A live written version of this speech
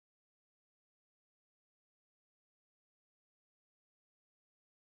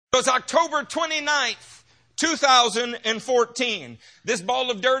It was October 29th, 2014. This ball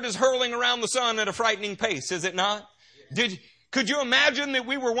of dirt is hurling around the sun at a frightening pace, is it not? Could you imagine that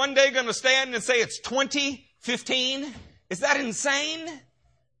we were one day going to stand and say it's 2015? Is that insane?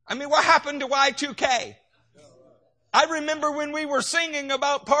 I mean, what happened to Y2K? I remember when we were singing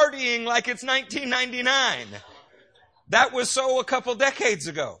about partying like it's 1999. That was so a couple decades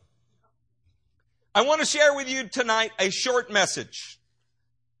ago. I want to share with you tonight a short message.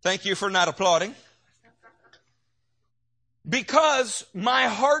 Thank you for not applauding. Because my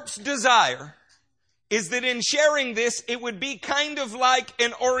heart's desire is that in sharing this, it would be kind of like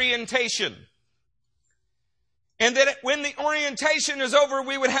an orientation. And that when the orientation is over,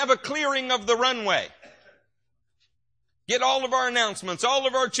 we would have a clearing of the runway. Get all of our announcements, all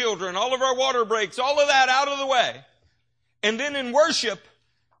of our children, all of our water breaks, all of that out of the way. And then in worship,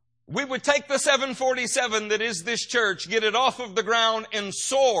 we would take the 747 that is this church, get it off of the ground, and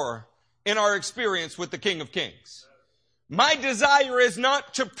soar in our experience with the King of Kings. My desire is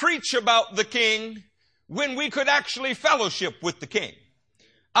not to preach about the King when we could actually fellowship with the King.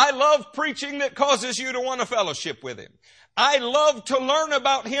 I love preaching that causes you to want to fellowship with Him. I love to learn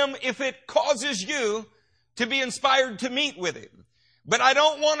about Him if it causes you to be inspired to meet with Him. But I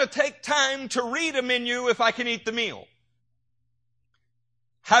don't want to take time to read a menu if I can eat the meal.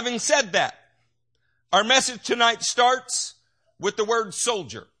 Having said that, our message tonight starts with the word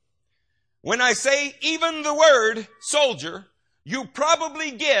soldier. When I say even the word soldier, you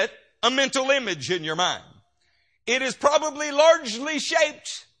probably get a mental image in your mind. It is probably largely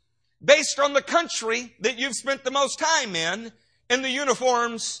shaped based on the country that you've spent the most time in and the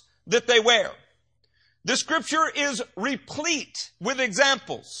uniforms that they wear. The scripture is replete with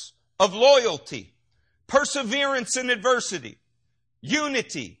examples of loyalty, perseverance in adversity,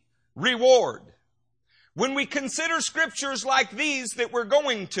 unity, reward. When we consider scriptures like these that we're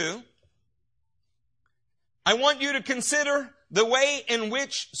going to, I want you to consider the way in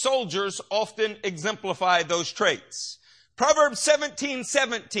which soldiers often exemplify those traits. Proverbs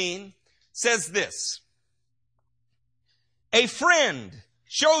 17:17 says this: a friend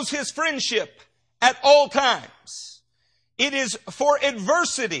shows his friendship at all times. It is for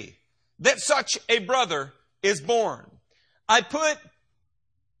adversity that such a brother is born. I put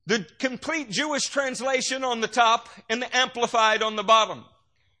the complete Jewish translation on the top and the Amplified on the bottom.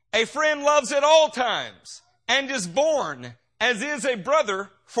 A friend loves at all times and is born as is a brother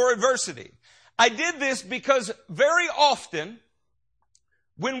for adversity. I did this because very often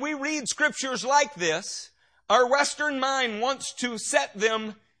when we read scriptures like this, our Western mind wants to set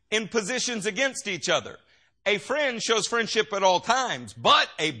them in positions against each other. A friend shows friendship at all times, but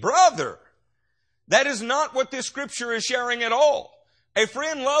a brother, that is not what this scripture is sharing at all. A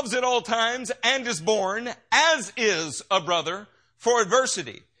friend loves at all times and is born, as is a brother, for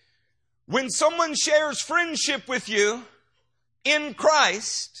adversity. When someone shares friendship with you in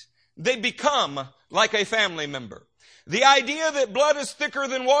Christ, they become like a family member. The idea that blood is thicker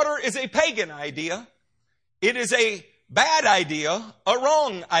than water is a pagan idea. It is a bad idea, a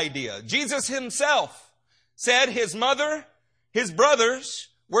wrong idea. Jesus himself said his mother, his brothers,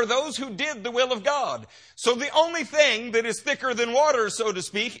 were those who did the will of God. So the only thing that is thicker than water, so to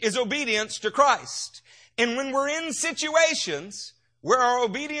speak, is obedience to Christ. And when we're in situations where our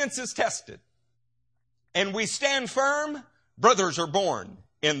obedience is tested and we stand firm, brothers are born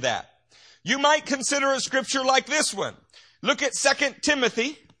in that. You might consider a scripture like this one. Look at 2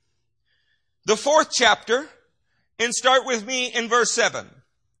 Timothy, the 4th chapter, and start with me in verse 7.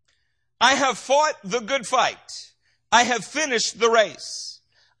 I have fought the good fight. I have finished the race.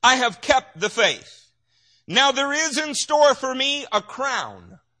 I have kept the faith. Now there is in store for me a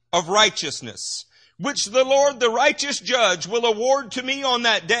crown of righteousness, which the Lord, the righteous judge, will award to me on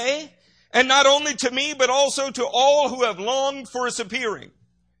that day, and not only to me, but also to all who have longed for his appearing.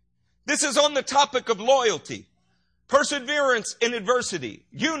 This is on the topic of loyalty, perseverance in adversity,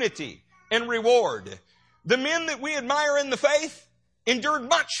 unity, and reward. The men that we admire in the faith endured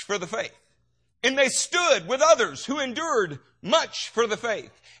much for the faith. And they stood with others who endured much for the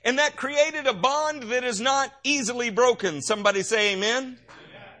faith. And that created a bond that is not easily broken. Somebody say amen. Amen.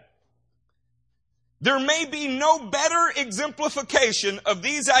 There may be no better exemplification of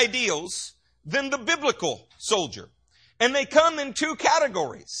these ideals than the biblical soldier. And they come in two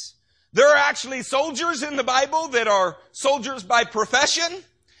categories. There are actually soldiers in the Bible that are soldiers by profession.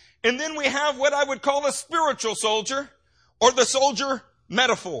 And then we have what I would call a spiritual soldier, or the soldier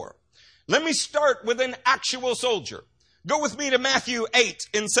metaphor. Let me start with an actual soldier. Go with me to Matthew 8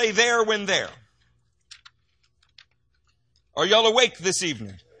 and say there when there. Are y'all awake this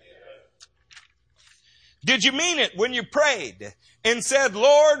evening? Did you mean it when you prayed and said,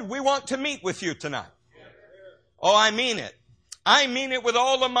 Lord, we want to meet with you tonight? Oh, I mean it. I mean it with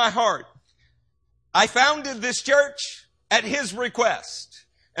all of my heart. I founded this church at His request.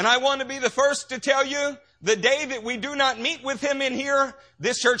 And I want to be the first to tell you, the day that we do not meet with Him in here,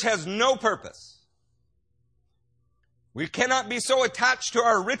 this church has no purpose. We cannot be so attached to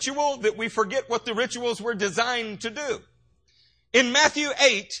our ritual that we forget what the rituals were designed to do. In Matthew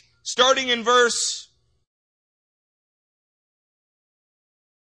 8, starting in verse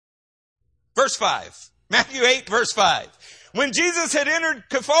 5. Matthew 8, verse 5. When Jesus had entered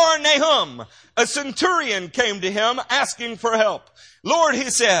Capharnaum, a centurion came to him asking for help. Lord, he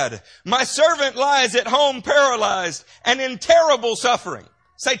said, my servant lies at home paralyzed and in terrible suffering.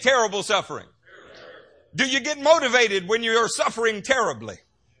 Say terrible suffering. Do you get motivated when you are suffering terribly?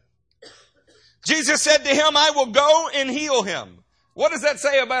 Jesus said to him, I will go and heal him. What does that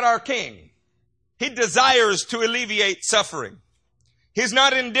say about our King? He desires to alleviate suffering. He's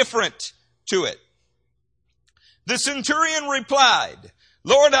not indifferent to it. The centurion replied,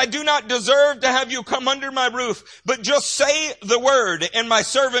 Lord, I do not deserve to have you come under my roof, but just say the word and my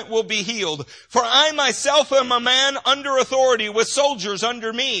servant will be healed. For I myself am a man under authority with soldiers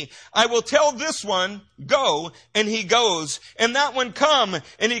under me. I will tell this one, go, and he goes. And that one, come,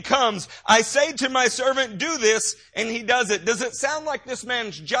 and he comes. I say to my servant, do this, and he does it. Does it sound like this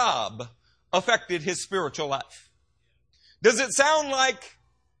man's job affected his spiritual life? Does it sound like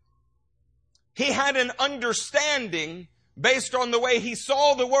he had an understanding based on the way he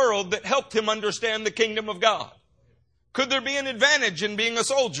saw the world that helped him understand the kingdom of God? Could there be an advantage in being a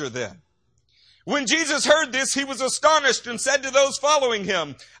soldier then? When Jesus heard this, he was astonished and said to those following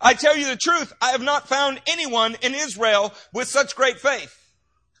him, I tell you the truth, I have not found anyone in Israel with such great faith.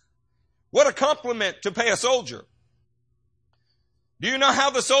 What a compliment to pay a soldier. Do you know how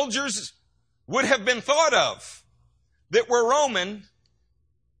the soldiers would have been thought of that were Roman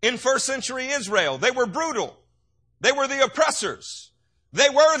in first century Israel? They were brutal. They were the oppressors. They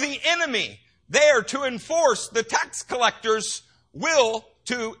were the enemy there to enforce the tax collector's will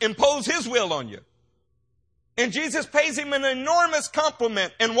to impose his will on you. And Jesus pays him an enormous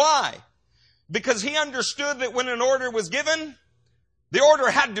compliment. And why? Because he understood that when an order was given, the order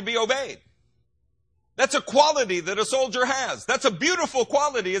had to be obeyed. That's a quality that a soldier has. That's a beautiful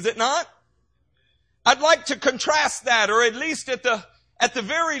quality, is it not? I'd like to contrast that, or at least at the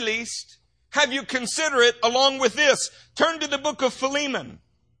very least, have you consider it along with this. Turn to the book of Philemon.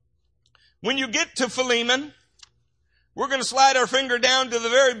 When you get to Philemon, we're going to slide our finger down to the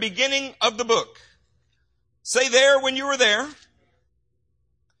very beginning of the book. Say there when you were there.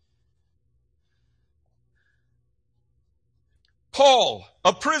 Paul,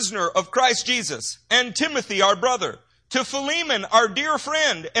 a prisoner of Christ Jesus, and Timothy, our brother, to Philemon, our dear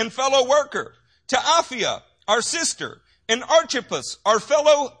friend and fellow worker, to Apphia, our sister, and Archippus, our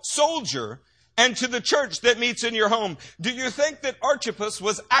fellow soldier, and to the church that meets in your home. Do you think that Archippus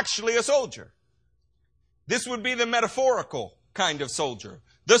was actually a soldier? This would be the metaphorical kind of soldier,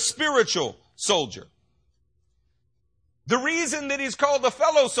 the spiritual soldier. The reason that he's called a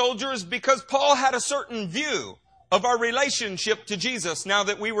fellow soldier is because Paul had a certain view of our relationship to Jesus now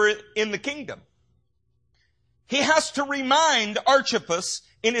that we were in the kingdom. He has to remind Archippus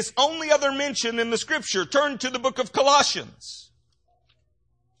in his only other mention in the scripture. Turn to the book of Colossians.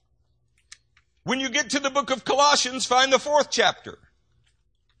 When you get to the book of Colossians, find the 4th chapter.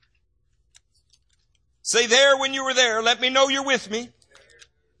 Say there when you were there. Let me know you're with me.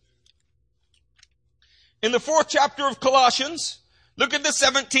 In the 4th chapter of Colossians, look at the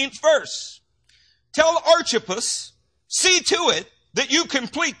 17th verse. Tell Archippus, see to it that you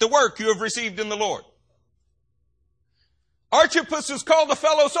complete the work you have received in the Lord. Archippus is called a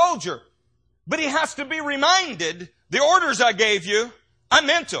fellow soldier, but he has to be reminded, the orders I gave you, I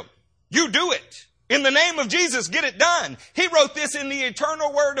meant them. You do it. In the name of Jesus, get it done. He wrote this in the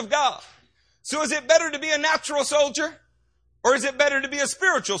eternal word of God. So is it better to be a natural soldier, or is it better to be a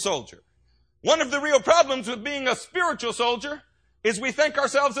spiritual soldier? One of the real problems with being a spiritual soldier is we think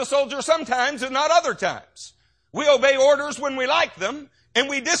ourselves a soldier sometimes and not other times. We obey orders when we like them, and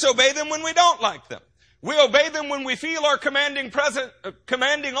we disobey them when we don't like them. We obey them when we feel our commanding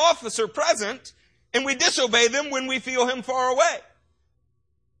officer present, and we disobey them when we feel him far away.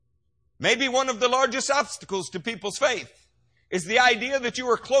 Maybe one of the largest obstacles to people's faith is the idea that you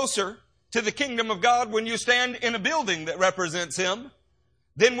are closer to the kingdom of God when you stand in a building that represents him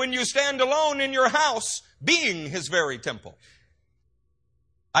than when you stand alone in your house being his very temple.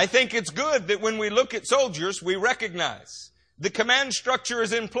 I think it's good that when we look at soldiers, we recognize the command structure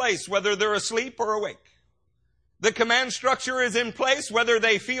is in place whether they're asleep or awake. The command structure is in place whether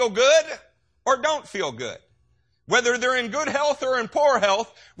they feel good or don't feel good. Whether they're in good health or in poor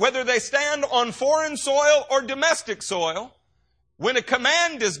health, whether they stand on foreign soil or domestic soil, when a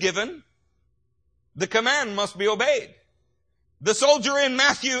command is given, the command must be obeyed. The soldier in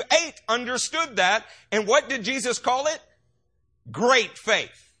Matthew 8 understood that, and what did Jesus call it? Great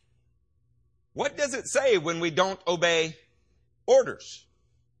faith. What does it say when we don't obey orders?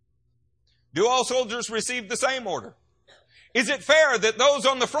 Do all soldiers receive the same order? Is it fair that those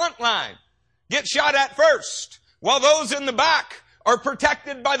on the front line get shot at first, while those in the back are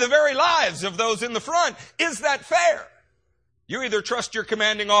protected by the very lives of those in the front? Is that fair? You either trust your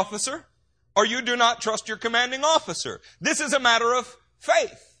commanding officer, or you do not trust your commanding officer. This is a matter of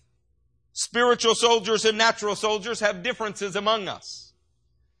faith. Spiritual soldiers and natural soldiers have differences among us.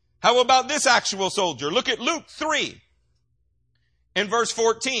 How about this actual soldier? Look at Luke 3 in verse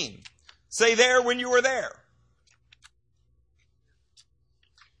 14. Say there when you were there.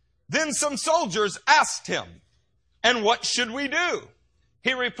 Then some soldiers asked him, and what should we do?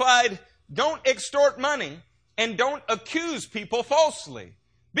 He replied, don't extort money and don't accuse people falsely.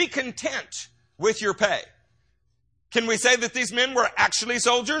 Be content with your pay. Can we say that these men were actually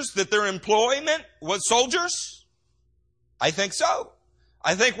soldiers? That their employment was soldiers? I think so.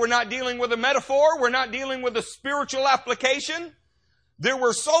 I think we're not dealing with a metaphor. We're not dealing with a spiritual application. There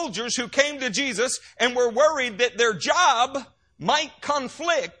were soldiers who came to Jesus and were worried that their job might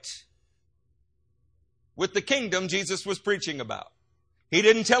conflict with the kingdom Jesus was preaching about. He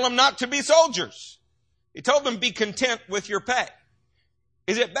didn't tell them not to be soldiers. He told them, be content with your pay.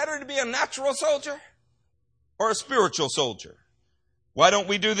 Is it better to be a natural soldier or a spiritual soldier? Why don't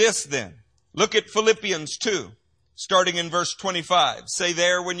we do this then? Look at Philippians 2, starting in verse 25. Say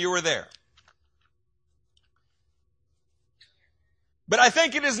there when you were there. But I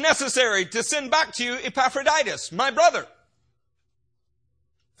think it is necessary to send back to you Epaphroditus, my brother,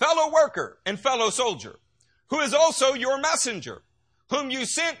 fellow worker and fellow soldier, who is also your messenger, whom you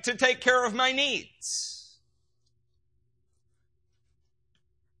sent to take care of my needs.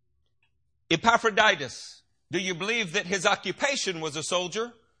 Epaphroditus, do you believe that his occupation was a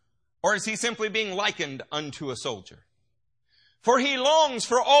soldier, or is he simply being likened unto a soldier? For he longs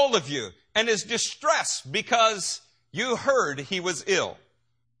for all of you and is distressed because you heard he was ill.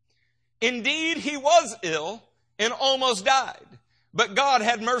 Indeed, he was ill and almost died. But God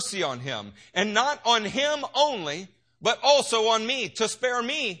had mercy on him, and not on him only, but also on me, to spare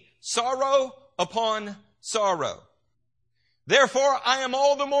me sorrow upon sorrow. Therefore, I am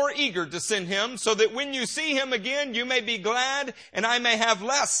all the more eager to send him, so that when you see him again, you may be glad, and I may have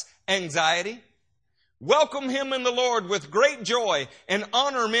less anxiety. Welcome him in the Lord with great joy, and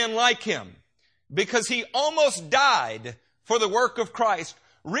honor men like him, because he almost died for the work of Christ,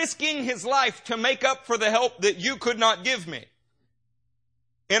 risking his life to make up for the help that you could not give me.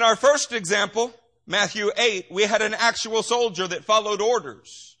 In our first example, Matthew 8, we had an actual soldier that followed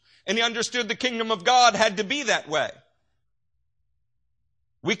orders, and he understood the kingdom of God had to be that way.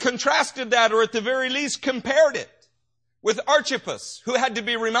 We contrasted that, or at the very least compared it, with Archippus, who had to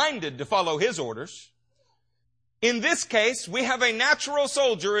be reminded to follow his orders. In this case, we have a natural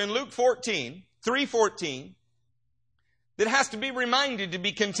soldier in Luke 3:14, that has to be reminded to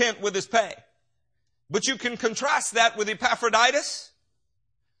be content with his pay. But you can contrast that with Epaphroditus,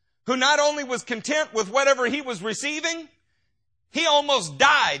 who not only was content with whatever he was receiving, he almost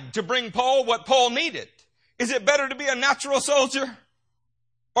died to bring Paul what Paul needed. Is it better to be a natural soldier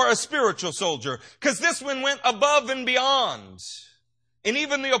or a spiritual soldier? Because this one went above and beyond. And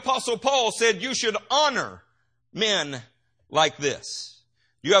even the Apostle Paul said you should honor men like this.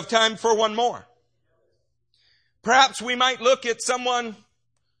 You have time for one more. Perhaps we might look at someone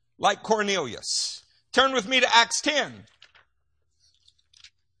like Cornelius. Turn with me to Acts 10.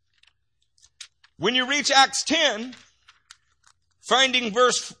 When you reach Acts 10, finding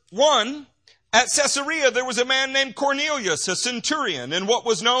verse 1, at Caesarea there was a man named Cornelius, a centurion, in what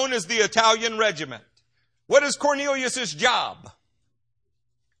was known as the Italian regiment. What is Cornelius' job?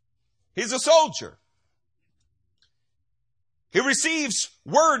 He's a soldier. He receives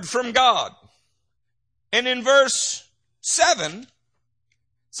word from God. And in verse 7,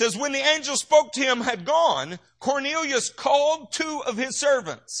 says, when the angel spoke to him had gone, Cornelius called 2 of his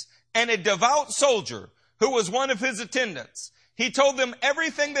servants and a devout soldier who was one of his attendants. He told them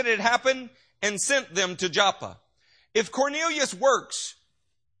everything that had happened and sent them to Joppa. If Cornelius works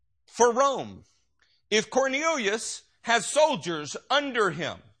for Rome, if Cornelius has soldiers under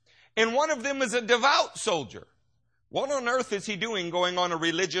him, and one of them is a devout soldier, what on earth is he doing going on a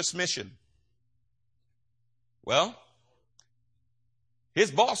religious mission? Well,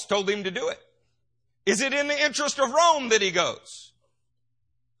 his boss told him to do it. Is it in the interest of Rome that he goes?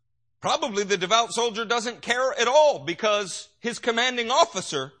 Probably the devout soldier doesn't care at all because his commanding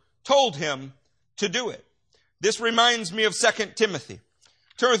officer told him to do it. This reminds me of 2 Timothy.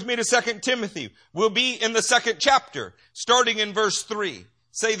 Turn with me to 2 Timothy. We'll be in the 2nd chapter, starting in verse 3.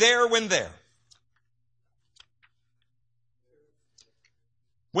 Say there when there.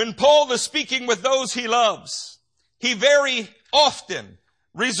 When Paul is speaking with those he loves, he very often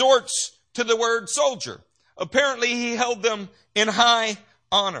resorts to the word soldier. Apparently he held them in high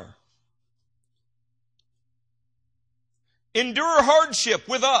honor. Endure hardship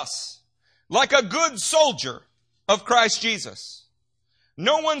with us like a good soldier of Christ Jesus.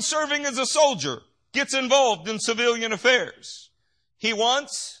 No one serving as a soldier gets involved in civilian affairs. He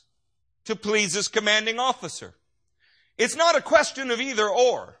wants to please his commanding officer. It's not a question of either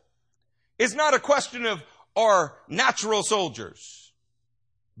or. It's not a question of are natural soldiers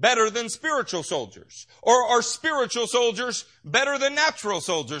better than spiritual soldiers? Or are spiritual soldiers better than natural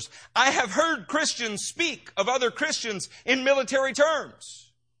soldiers? I have heard Christians speak of other Christians in military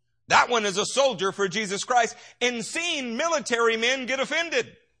terms. That one is a soldier for Jesus Christ, and seen military men get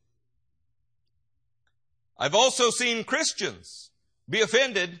offended. I've also seen Christians be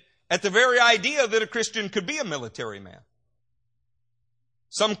offended at the very idea that a Christian could be a military man.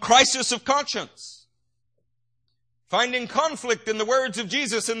 Some crisis of conscience, finding conflict in the words of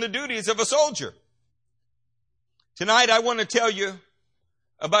Jesus and the duties of a soldier. Tonight I want to tell you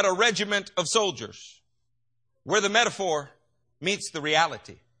about a regiment of soldiers where the metaphor meets the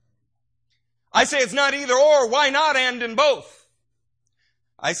reality. I say it's not either or. Why not and in both?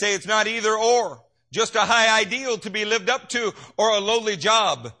 I say it's not either or, just a high ideal to be lived up to or a lowly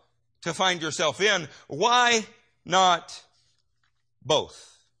job to find yourself in. Why not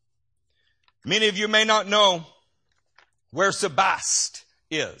both? Many of you may not know where Sebast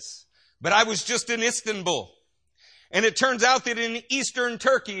is, but I was just in Istanbul, and it turns out that in eastern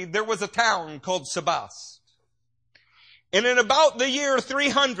Turkey there was a town called Sebast. And in about the year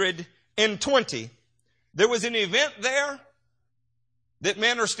 320, there was an event there that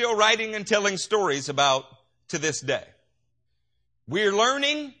men are still writing and telling stories about to this day. We're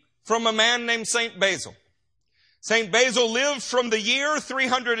learning from a man named St. Basil. St. Basil lived from the year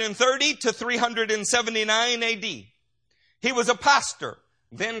 330 to 379 AD. He was a pastor,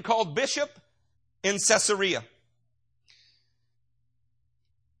 then called bishop, in Caesarea.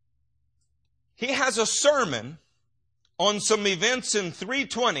 He has a sermon on some events in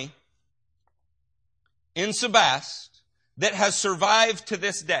 320 in Sebast that has survived to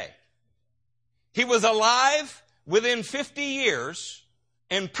this day. He was alive within 50 years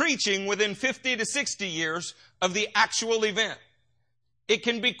and preaching within 50 to 60 years of the actual event. It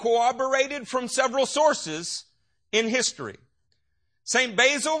can be corroborated from several sources in history. St.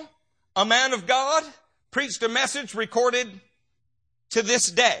 Basil, a man of God, preached a message recorded to this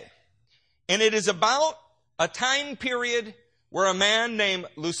day. And it is about a time period where a man named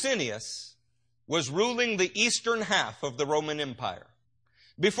Licinius was ruling the eastern half of the Roman Empire.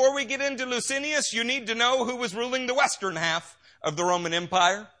 Before we get into Licinius, you need to know who was ruling the western half of the Roman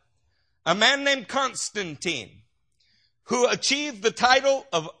Empire. A man named Constantine, who achieved the title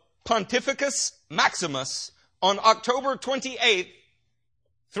of Pontifex Maximus on October 28th,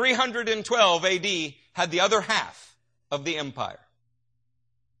 312 AD, had the other half of the empire.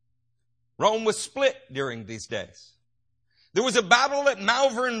 Rome was split during these days. There was a battle at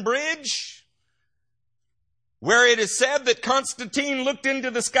Malvern Bridge where it is said that Constantine looked into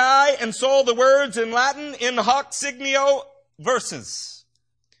the sky and saw the words in Latin, in hoc signio versus.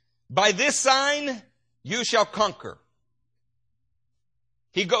 By this sign you shall conquer.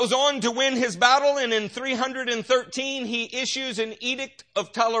 He goes on to win his battle, and in 313 he issues an edict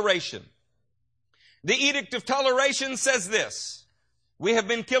of toleration. The edict of toleration says this: we have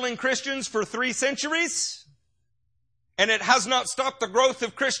been killing Christians for 3 centuries, and it has not stopped the growth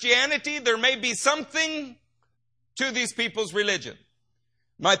of Christianity. There may be something to these people's religion.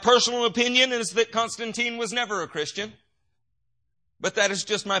 My personal opinion is that Constantine was never a Christian, but that is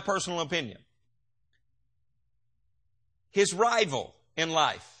just my personal opinion. His rival in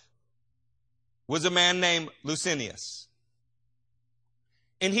life was a man named Licinius.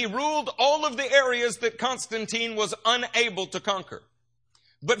 And he ruled all of the areas that Constantine was unable to conquer.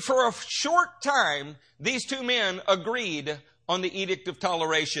 But for a short time, these two men agreed on the Edict of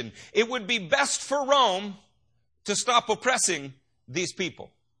Toleration. It would be best for Rome to stop oppressing these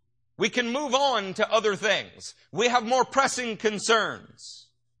people. We can move on to other things. We have more pressing concerns.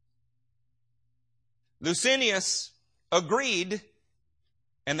 Licinius agreed,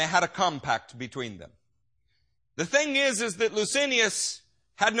 and they had a compact between them. The thing is that Licinius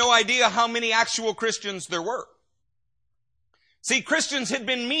had no idea how many actual Christians there were. See, Christians had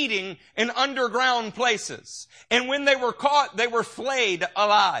been meeting in underground places. And when they were caught, they were flayed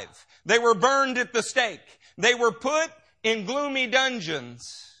alive. They were burned at the stake. They were put in gloomy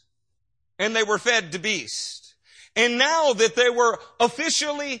dungeons. And they were fed to beasts. And now that they were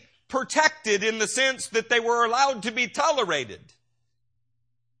officially protected in the sense that they were allowed to be tolerated,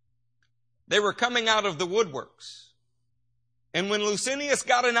 they were coming out of the woodworks. And when Licinius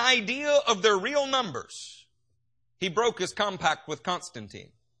got an idea of their real numbers, he broke his compact with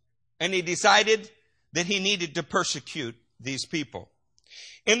Constantine. And he decided that he needed to persecute these people.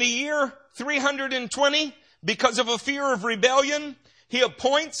 In the year 320, because of a fear of rebellion, he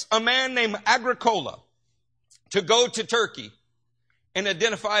appoints a man named Agricola to go to Turkey and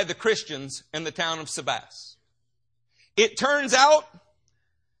identify the Christians in the town of Sebaste. It turns out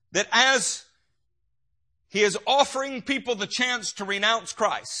that as he is offering people the chance to renounce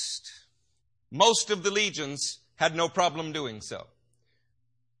Christ, most of the legions had no problem doing so.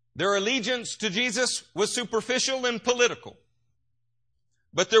 Their allegiance to Jesus was superficial and political.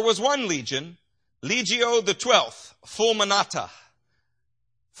 But there was one legion, Legio XII, Fulminata.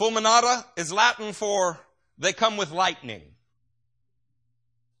 Fulminata is Latin for they come with lightning.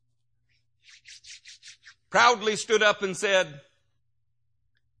 Proudly stood up and said,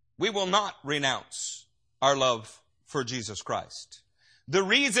 we will not renounce our love for Jesus Christ. The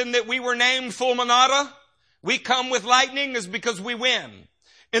reason that we were named Fulminata, we come with lightning, is because we win.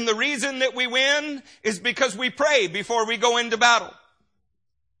 And the reason that we win is because we pray before we go into battle.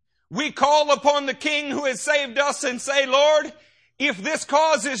 We call upon the King who has saved us and say, Lord, if this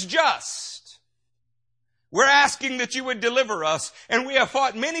cause is just, we're asking that you would deliver us. And we have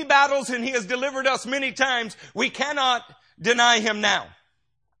fought many battles and he has delivered us many times. We cannot deny him now.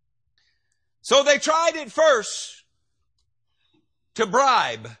 So they tried at first to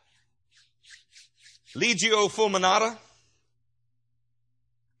bribe Legio Fulminata.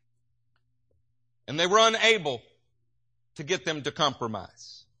 And they were unable to get them to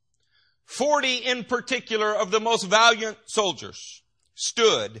compromise. 40 in particular of the most valiant soldiers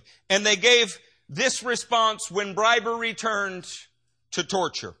stood, and they gave this response when bribery turned to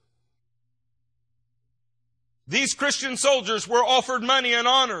torture. These Christian soldiers were offered money and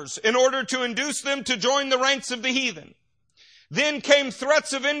honors in order to induce them to join the ranks of the heathen. Then came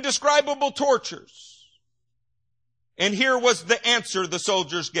threats of indescribable tortures. And here was the answer the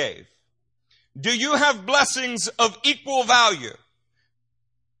soldiers gave. Do you have blessings of equal value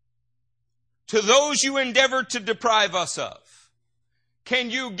to those you endeavor to deprive us of? Can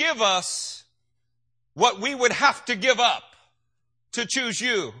you give us what we would have to give up to choose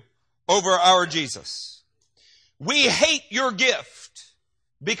you over our Jesus? We hate your gift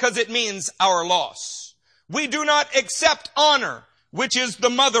because it means our loss. We do not accept honor, which is the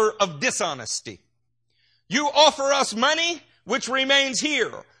mother of dishonesty. You offer us money, which remains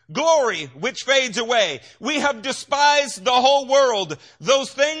here. Glory, which fades away. We have despised the whole world. Those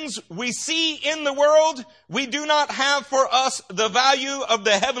things we see in the world, we do not have for us the value of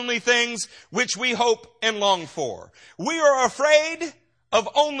the heavenly things which we hope and long for. We are afraid of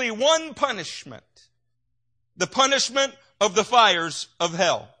only one punishment, the punishment of the fires of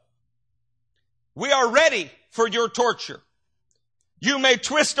hell. We are ready for your torture. You may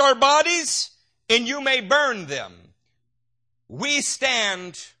twist our bodies and you may burn them. We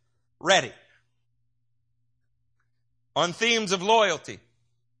stand ready. On themes of loyalty,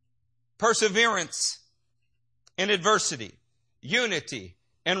 perseverance in adversity, unity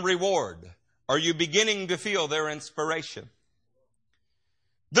and reward, are you beginning to feel their inspiration?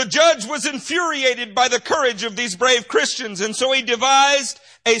 The judge was infuriated by the courage of these brave Christians, and so he devised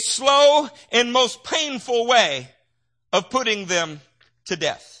a slow and most painful way of putting them to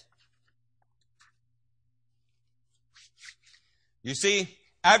death. You see,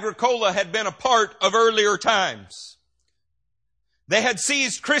 Agricola had been a part of earlier times. They had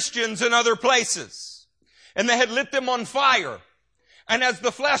seized Christians in other places, and they had lit them on fire. And as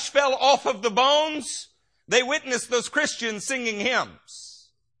the flesh fell off of the bones, they witnessed those Christians singing hymns.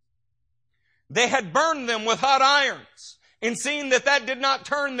 They had burned them with hot irons and seen that that did not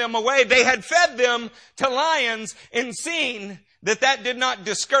turn them away. They had fed them to lions and seen that that did not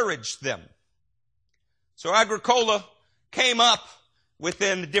discourage them. So Agricola came up with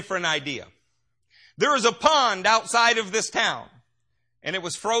a different idea. There is a pond outside of this town, and it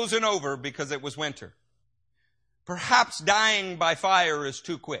was frozen over because it was winter. Perhaps dying by fire is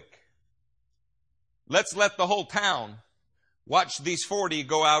too quick. Let's let the whole town watch these 40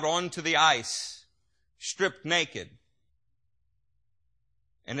 go out onto the ice, stripped naked.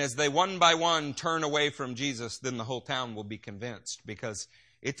 And as they one by one turn away from Jesus, then the whole town will be convinced, because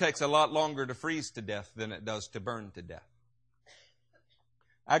it takes a lot longer to freeze to death than it does to burn to death.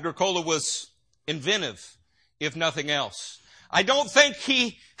 Agricola was inventive, if nothing else. I don't think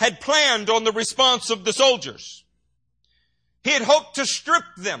he had planned on the response of the soldiers. He had hoped to strip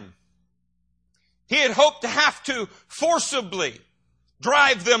them. He had hoped to have to forcibly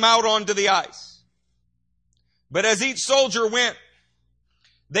drive them out onto the ice. But as each soldier went,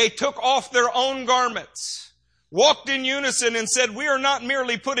 they took off their own garments, walked in unison and said, "We are not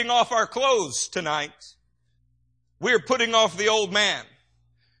merely putting off our clothes tonight. We are putting off the old man,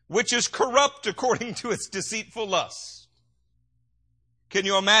 which is corrupt according to its deceitful lusts." Can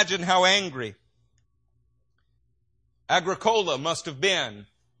you imagine how angry Agricola must have been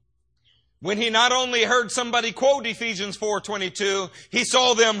when he not only heard somebody quote Ephesians 4:22, he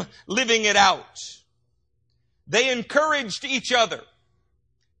saw them living it out. They encouraged each other.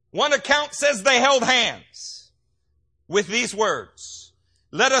 One account says they held hands with these words,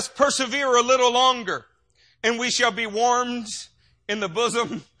 "Let us persevere a little longer, and we shall be warmed in the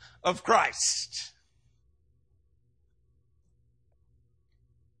bosom of Christ."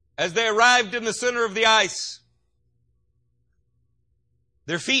 As they arrived in the center of the ice,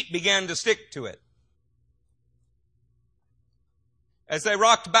 their feet began to stick to it. As they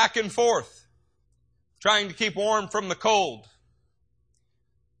rocked back and forth, trying to keep warm from the cold,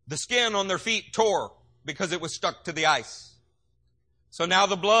 the skin on their feet tore because it was stuck to the ice. So now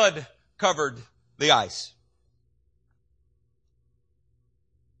the blood covered the ice.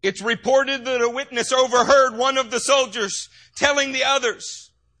 It's reported that a witness overheard one of the soldiers telling the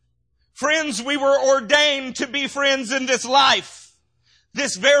others, "Friends, we were ordained to be friends in this life,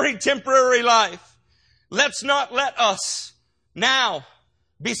 this very temporary life. Let's not let us now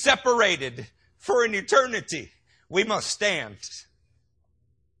be separated for an eternity. We must stand."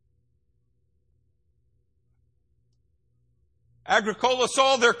 Agricola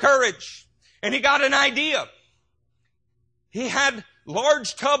saw their courage, and he got an idea. He had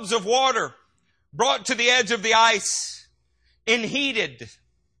large tubs of water brought to the edge of the ice and heated,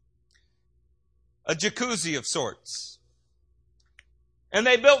 a jacuzzi of sorts. And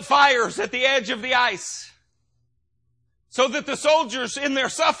they built fires at the edge of the ice so that the soldiers in their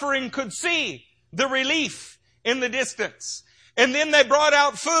suffering could see the relief in the distance. And then they brought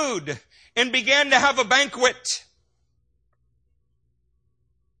out food and began to have a banquet.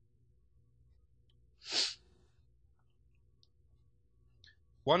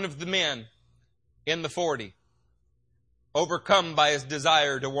 One of the men in the 40, overcome by his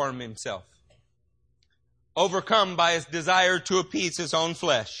desire to warm himself, overcome by his desire to appease his own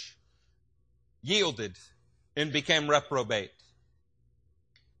flesh, yielded and became reprobate.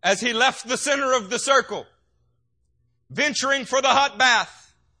 As he left the center of the circle, venturing for the hot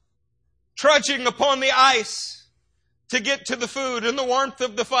bath, trudging upon the ice to get to the food and the warmth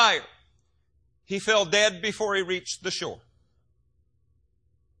of the fire, he fell dead before he reached the shore.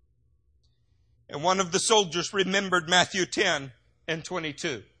 And one of the soldiers remembered Matthew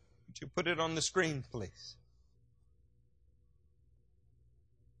 10:22. Would you put it on the screen, please?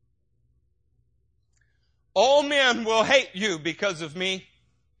 "All men will hate you because of me,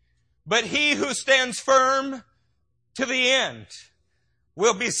 but he who stands firm to the end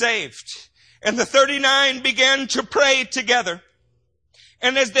will be saved." And the 39 began to pray together.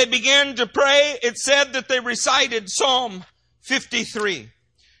 And as they began to pray, it said that they recited Psalm 53.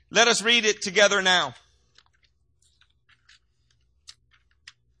 Let us read it together now.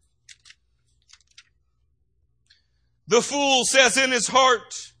 "The fool says in his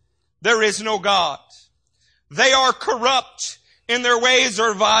heart, there is no God. They are corrupt and their ways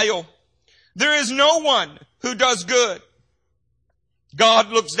are vile. There is no one who does good. God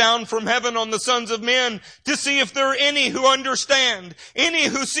looks down from heaven on the sons of men to see if there are any who understand, any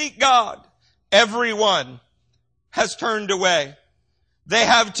who seek God. Everyone has turned away. They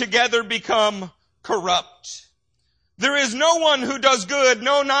have together become corrupt. There is no one who does good,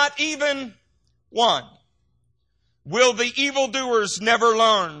 no, not even one. Will the evildoers never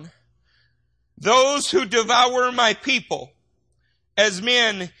learn? Those who devour my people as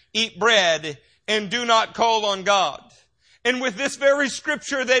men eat bread and do not call on God." And with this very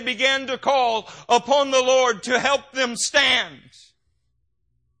scripture, they began to call upon the Lord to help them stand.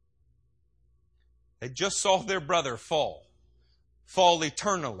 They just saw their brother fall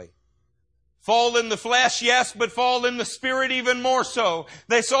eternally. Fall in the flesh, yes, but fall in the spirit even more so.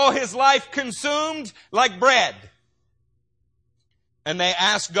 They saw his life consumed like bread. And they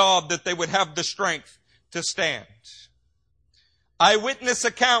asked God that they would have the strength to stand. Eyewitness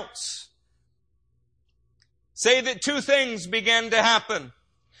accounts say that two things began to happen.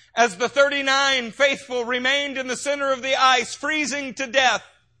 As the 39 faithful remained in the center of the ice, freezing to death,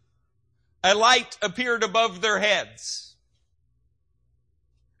 a light appeared above their heads.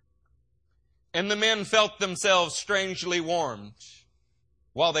 And the men felt themselves strangely warmed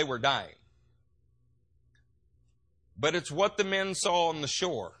while they were dying. But it's what the men saw on the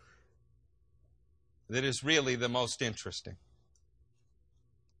shore that is really the most interesting.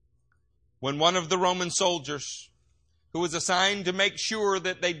 When one of the Roman soldiers, who was assigned to make sure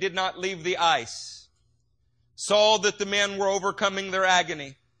that they did not leave the ice, saw that the men were overcoming their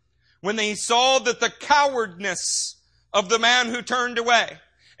agony, when he saw that the cowardness of the man who turned away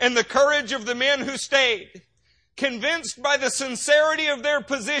and the courage of the men who stayed, convinced by the sincerity of their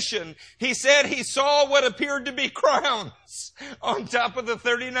position, he said he saw what appeared to be crowns on top of the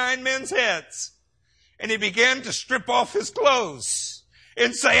 39 men's heads. And he began to strip off his clothes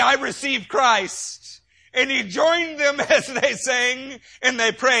and say, I received Christ. And he joined them as they sang and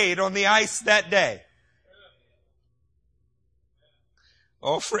they prayed on the ice that day.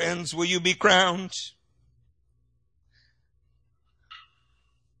 Oh, friends, will you be crowned?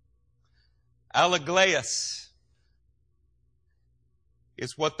 Alaglaeus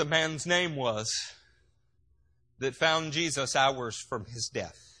is what the man's name was that found Jesus hours from his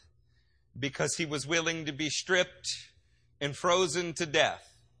death, because he was willing to be stripped and frozen to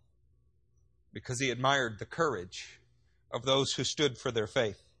death because he admired the courage of those who stood for their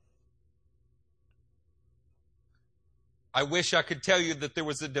faith. I wish I could tell you that there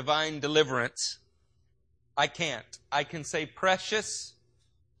was a divine deliverance. I can't. I can say precious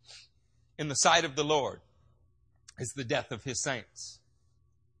in the sight of the Lord is the death of his saints.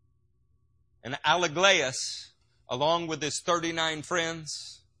 And Alaglaeus, along with his 39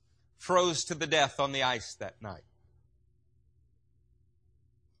 friends, froze to the death on the ice that night.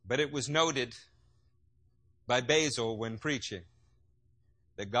 But it was noted by Basil when preaching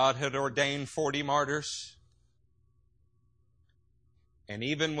that God had ordained 40 martyrs. And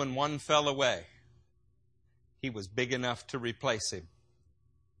even when one fell away, he was big enough to replace him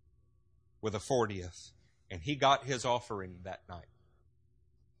with a 40th. And he got his offering that night.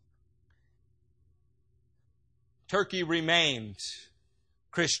 Turkey remained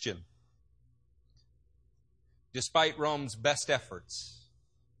Christian despite Rome's best efforts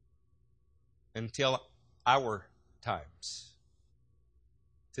until our times.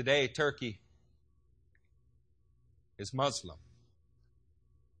 Today, Turkey is Muslim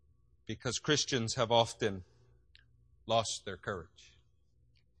because Christians have often lost their courage.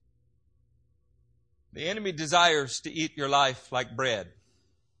 The enemy desires to eat your life like bread.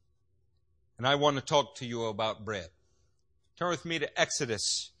 And I want to talk to you about bread. Turn with me to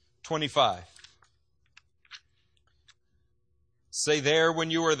Exodus 25. Say there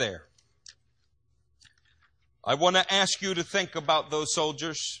when you are there. I want to ask you to think about those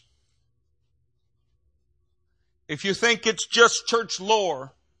soldiers. If you think it's just church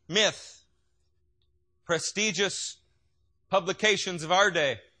lore, myth, prestigious publications of our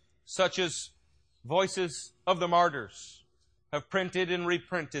day, such as Voices of the Martyrs, have printed and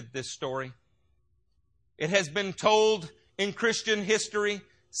reprinted this story. It has been told in Christian history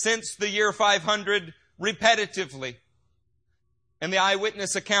since the year 500 repetitively. And the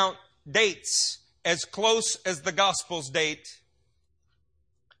eyewitness account dates as close as the Gospels date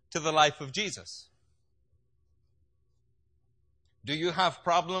to the life of Jesus. Do you have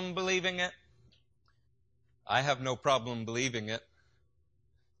problem believing it? I have no problem believing it.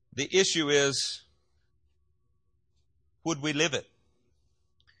 The issue is, would we live it?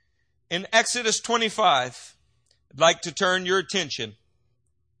 In Exodus 25, I'd like to turn your attention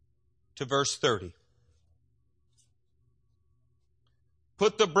to verse 30.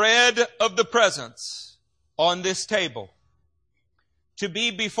 Put the bread of the presence on this table to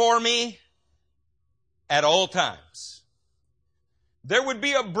be before me at all times. There would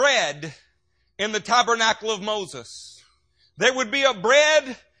be a bread in the tabernacle of Moses. There would be a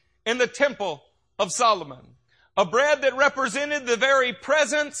bread in the temple of Solomon. A bread that represented the very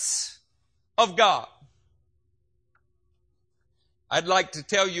presence of God. I'd like to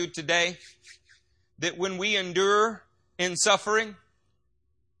tell you today that when we endure in suffering,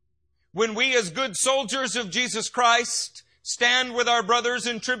 when we as good soldiers of Jesus Christ stand with our brothers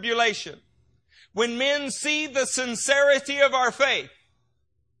in tribulation, when men see the sincerity of our faith,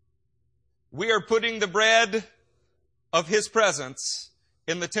 we are putting the bread of His presence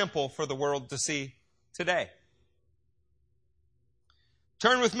in the temple for the world to see today.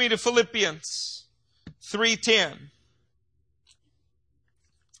 Turn with me to Philippians 3:10.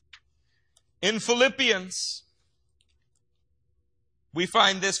 In Philippians, we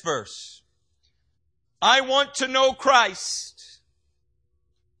find this verse. I want to know Christ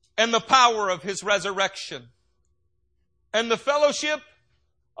and the power of His resurrection and the fellowship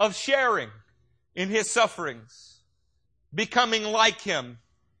of sharing in His sufferings, becoming like Him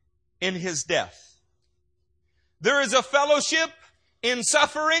in His death. There is a fellowship in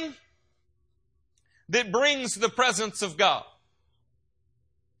suffering that brings the presence of God.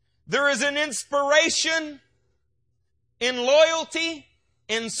 There is an inspiration in loyalty,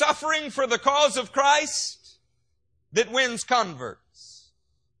 in suffering for the cause of Christ that wins converts.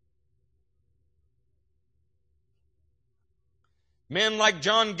 Men like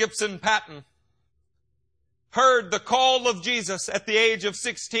John Gibson Patton heard the call of Jesus at the age of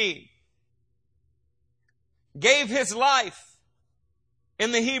 16, gave his life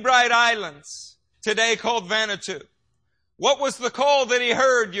in the Hebride Islands, today called Vanuatu. What was the call that he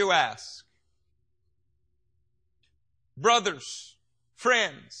heard, you ask? Brothers,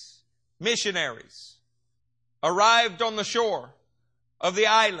 friends, missionaries arrived on the shore of the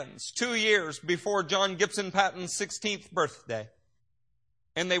islands 2 years before John Gibson Patton's 16th birthday,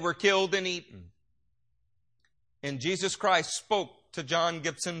 and they were killed and eaten. And Jesus Christ spoke to John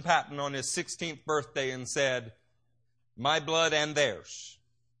Gibson Patton on his 16th birthday and said, "My blood and theirs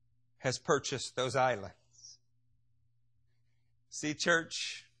has purchased those islands." See,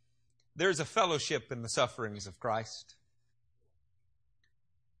 church, there's a fellowship in the sufferings of Christ.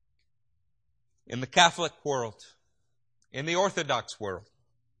 In the Catholic world, in the Orthodox world,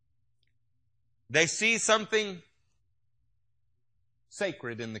 they see something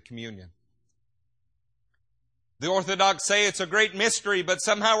sacred in the communion. The Orthodox say it's a great mystery, but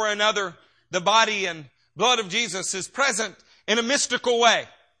somehow or another, the body and blood of Jesus is present in a mystical way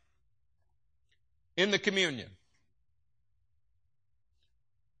in the communion.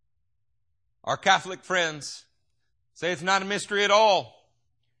 Our Catholic friends say it's not a mystery at all.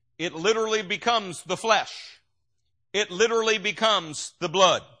 It literally becomes the flesh. It literally becomes the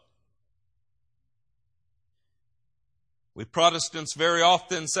blood. We Protestants very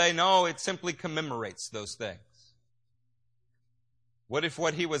often say, no, it simply commemorates those things. What if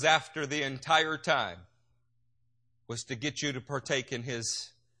what He was after the entire time was to get you to partake in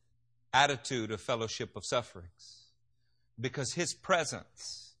His attitude of fellowship of sufferings? Because His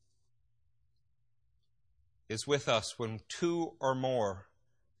presence is with us when two or more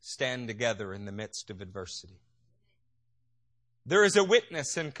stand together in the midst of adversity. There is a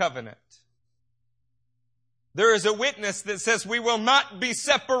witness in covenant. There is a witness that says we will not be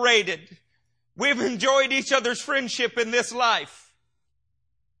separated. We've enjoyed each other's friendship in this life.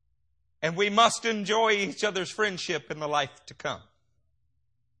 And we must enjoy each other's friendship in the life to come.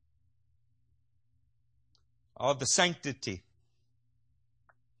 Oh, the sanctity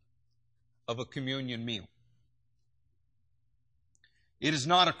of a communion meal. It is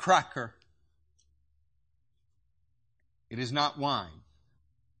not a cracker. It is not wine.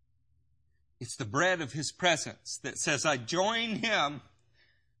 It's the bread of His presence that says, I join Him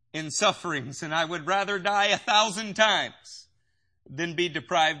in sufferings, and I would rather die 1,000 times than be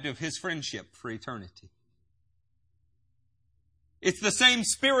deprived of His friendship for eternity. It's the same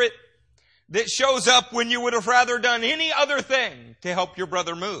Spirit that shows up when you would have rather done any other thing to help your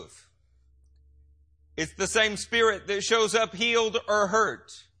brother move. It's the same Spirit that shows up healed or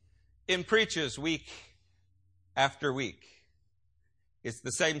hurt in preaches week after week. It's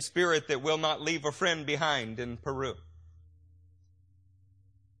the same Spirit that will not leave a friend behind in Peru.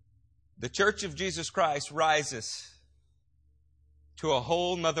 The Church of Jesus Christ rises to a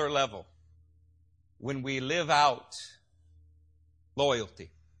whole nother level when we live out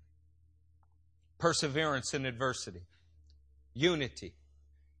loyalty, perseverance in adversity, unity,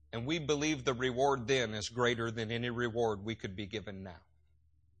 and we believe the reward then is greater than any reward we could be given now.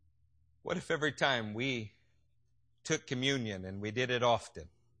 What if every time we took communion, and we did it often,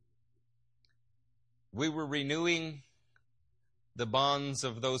 we were renewing the bonds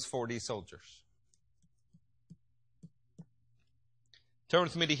of those 40 soldiers? Turn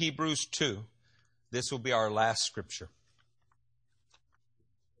with me to Hebrews 2. This will be our last scripture.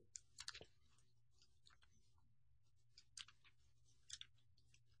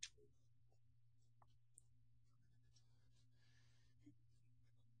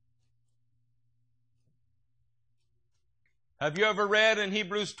 Have you ever read in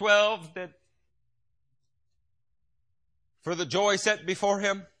Hebrews 12 that for the joy set before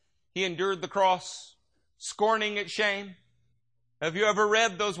Him, He endured the cross, scorning its shame? Have you ever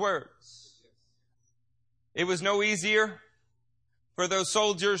read those words? It was no easier for those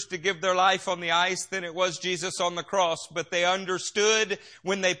soldiers to give their life on the ice than it was Jesus on the cross, but they understood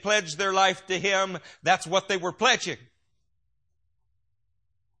when they pledged their life to Him, that's what they were pledging.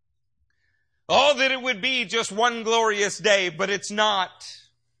 Oh, that it would be just one glorious day, but it's not.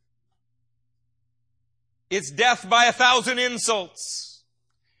 It's death by 1,000 insults.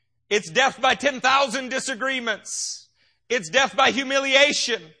 It's death by 10,000 disagreements. It's death by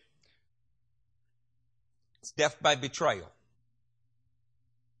humiliation. It's death by betrayal.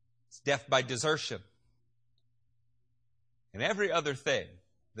 It's death by desertion. And every other thing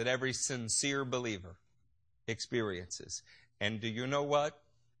that every sincere believer experiences. And do you know what?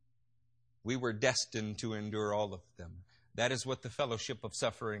 We were destined to endure all of them. That is what the fellowship of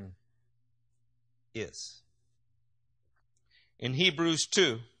suffering is. In Hebrews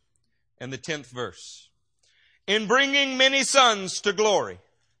 2 and the 10th verse, in bringing many sons to glory,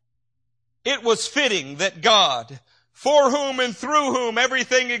 it was fitting that God, for whom and through whom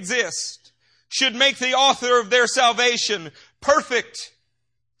everything exists, should make the author of their salvation perfect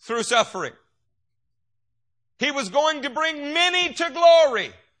through suffering. He was going to bring many to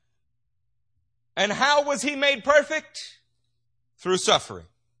glory. And how was He made perfect? Through suffering.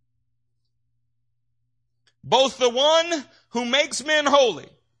 Both the one who makes men holy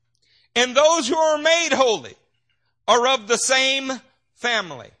and those who are made holy are of the same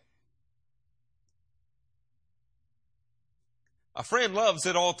family. A friend loves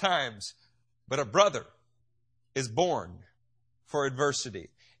at all times, but a brother is born for adversity.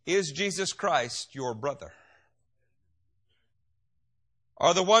 Is Jesus Christ your brother?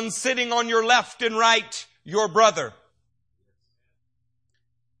 Are the ones sitting on your left and right your brother?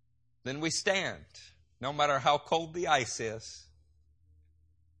 Then we stand, no matter how cold the ice is,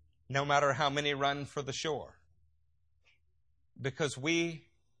 no matter how many run for the shore, because we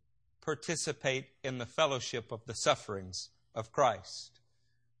participate in the fellowship of the sufferings of Christ.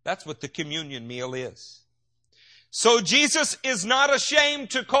 That's what the communion meal is. So Jesus is not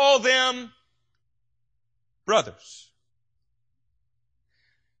ashamed to call them brothers.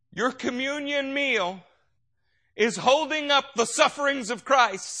 Your communion meal is holding up the sufferings of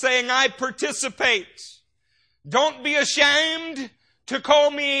Christ, saying, I participate. Don't be ashamed to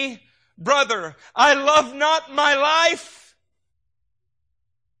call me brother. I love not my life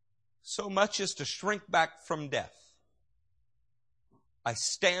so much as to shrink back from death. I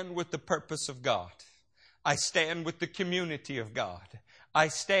stand with the purpose of God. I stand with the community of God. I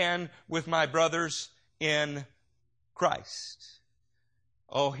stand with my brothers in Christ.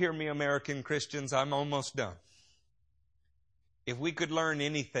 Oh, hear me, American Christians, I'm almost done. If we could learn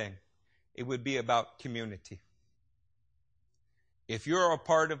anything, it would be about community. If you're a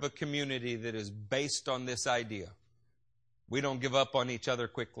part of a community that is based on this idea, we don't give up on each other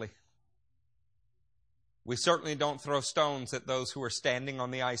quickly. We certainly don't throw stones at those who are standing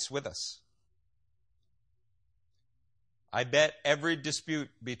on the ice with us. I bet every dispute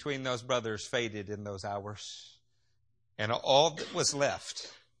between those brothers faded in those hours. And all that was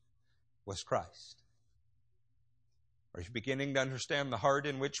left was Christ. Are you beginning to understand the heart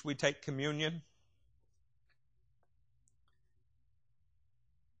in which we take communion?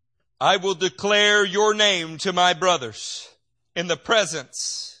 I will declare your name to my brothers. In the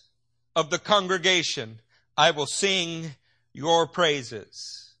presence of the congregation, I will sing your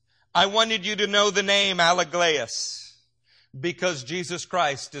praises. I wanted you to know the name Alleglaeus, because Jesus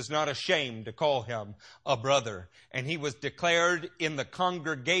Christ is not ashamed to call him a brother. And he was declared in the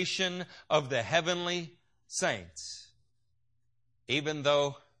congregation of the heavenly saints, even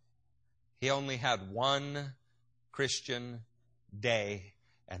though he only had one Christian day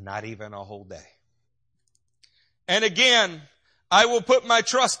and not even a whole day. And again, I will put my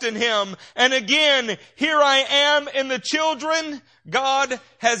trust in him. And again, here I am in the children God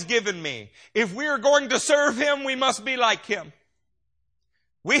has given me. If we are going to serve him, we must be like him.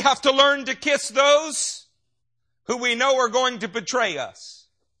 We have to learn to kiss those who we know are going to betray us.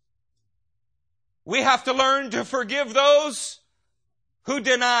 We have to learn to forgive those who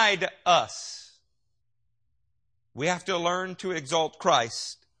denied us. We have to learn to exalt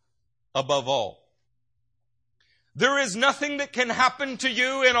Christ above all. There is nothing that can happen to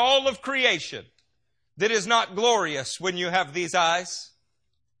you in all of creation that is not glorious when you have these eyes.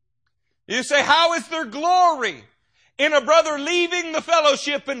 You say, how is there glory in a brother leaving the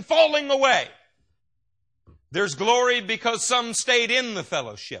fellowship and falling away? There's glory because some stayed in the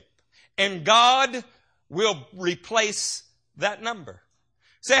fellowship, and God will replace that number.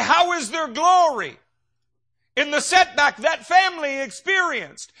 Say, how is there glory in the setback that family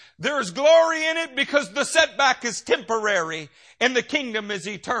experienced? There's glory in it because the setback is temporary and the kingdom is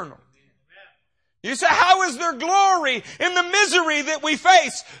eternal. You say, how is there glory in the misery that we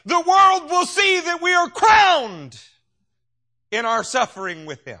face? The world will see that we are crowned in our suffering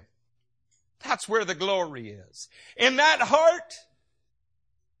with him. That's where the glory is. In that heart,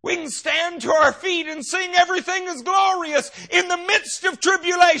 we can stand to our feet and sing everything is glorious in the midst of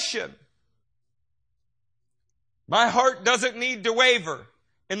tribulation. My heart doesn't need to waver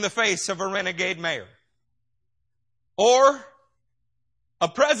in the face of a renegade mayor or a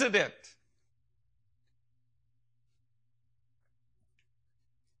president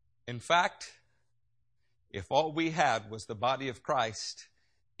In fact, if all we had was the body of Christ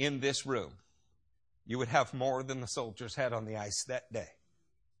in this room, you would have more than the soldiers had on the ice that day.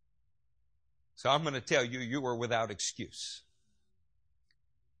 So I'm going to tell you, you are without excuse.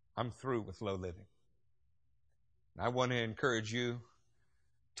 I'm through with low living. I want to encourage you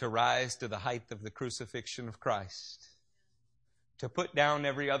to rise to the height of the crucifixion of Christ, to put down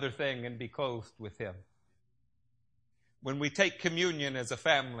every other thing and be clothed with Him. When we take communion as a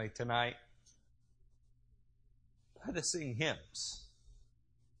family tonight, let us sing hymns.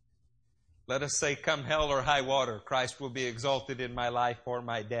 Let us say, come hell or high water, Christ will be exalted in my life or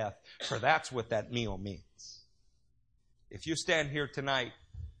my death. For that's what that meal means. If you stand here tonight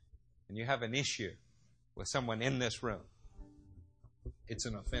and you have an issue with someone in this room, it's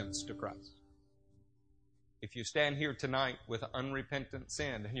an offense to Christ. If you stand here tonight with unrepentant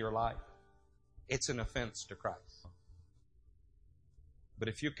sin in your life, it's an offense to Christ. But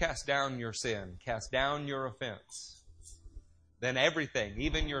if you cast down your sin, cast down your offense, then everything,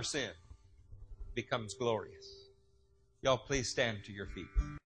 even your sin, becomes glorious. Y'all please stand to your feet.